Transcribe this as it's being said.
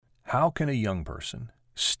How can a young person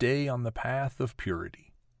stay on the path of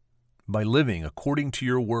purity? By living according to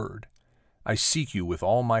your word. I seek you with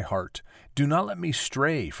all my heart. Do not let me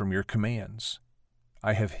stray from your commands.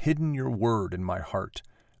 I have hidden your word in my heart,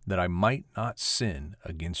 that I might not sin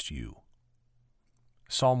against you.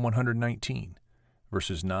 Psalm 119,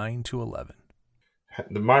 verses 9 to 11.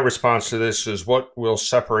 My response to this is, what will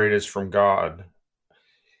separate us from God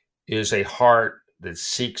is a heart that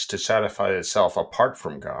seeks to satisfy itself apart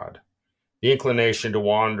from God. The inclination to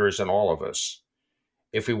wander is in all of us.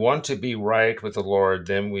 If we want to be right with the Lord,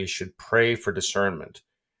 then we should pray for discernment.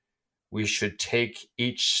 We should take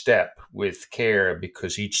each step with care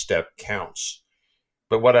because each step counts.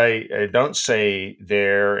 But what I don't say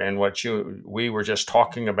there, and what we were just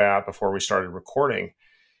talking about before we started recording,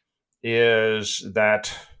 is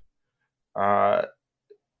that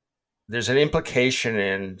there's an implication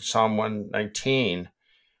in Psalm 119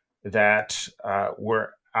 that we're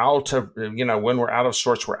out of, when we're out of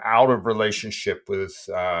sorts, we're out of relationship with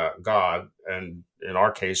God, and in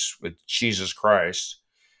our case, with Jesus Christ.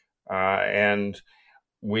 And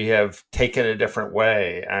we have taken a different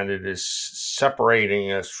way, and it is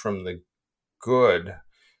separating us from the good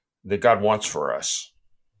that God wants for us.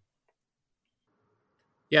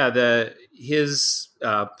 Yeah, his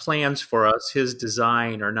plans for us, his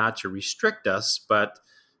design, are not to restrict us, but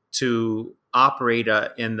to operate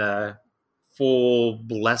in the full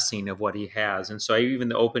blessing of what he has. And so even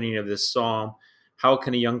the opening of this psalm, how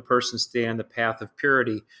can a young person stay on the path of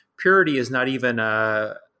purity? Purity is not even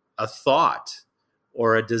a thought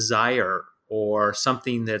or a desire or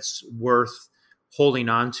something that's worth holding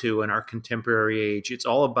on to in our contemporary age. It's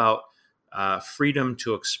all about freedom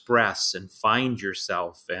to express and find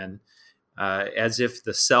yourself, and as if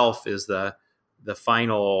the self is the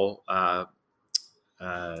final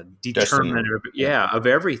determinant of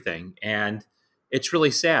everything. And it's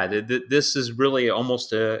really sad. This is really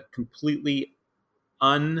almost a completely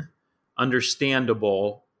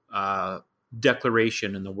ununderstandable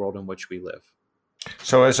declaration in the world in which we live.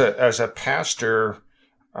 So as a pastor,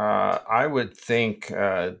 I would think,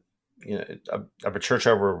 of a church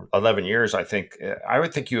over 11 years, I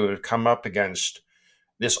would think you would come up against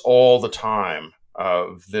this all the time,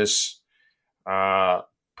 of this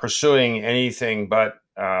pursuing anything but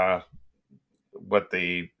what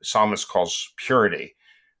the psalmist calls purity,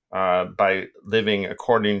 by living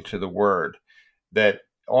according to the word. That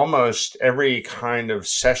almost every kind of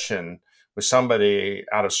session with somebody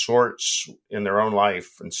out of sorts in their own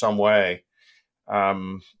life in some way,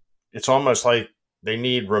 it's almost like they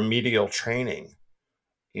need remedial training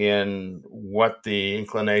in what the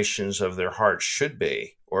inclinations of their heart should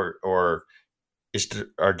be, or are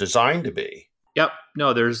designed to be. Yep.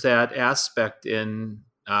 No, there's that aspect in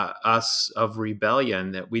us of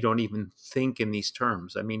rebellion that we don't even think in these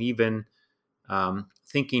terms. I mean, even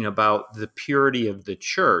thinking about the purity of the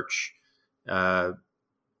church,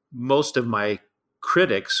 most of my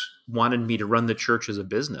critics wanted me to run the church as a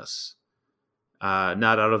business,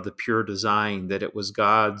 not out of the pure design that it was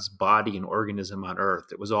God's body and organism on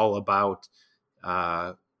earth. It was all about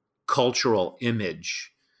cultural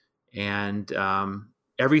image and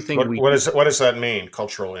everything. What does that mean,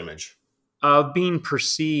 cultural image? Of being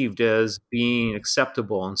perceived as being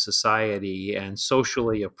acceptable in society and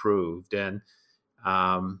socially approved. And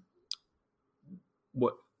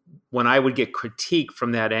when I would get critique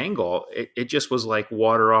from that angle, it just was like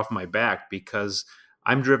water off my back, because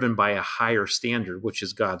I'm driven by a higher standard, which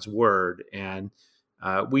is God's word. And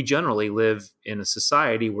we generally live in a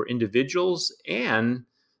society where individuals and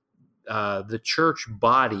the church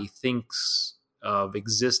body thinks of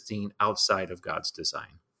existing outside of God's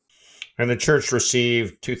design. And the church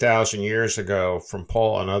received 2,000 years ago from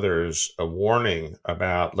Paul and others a warning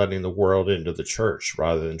about letting the world into the church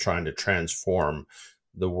rather than trying to transform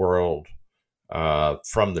the world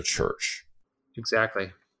from the church.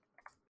 Exactly.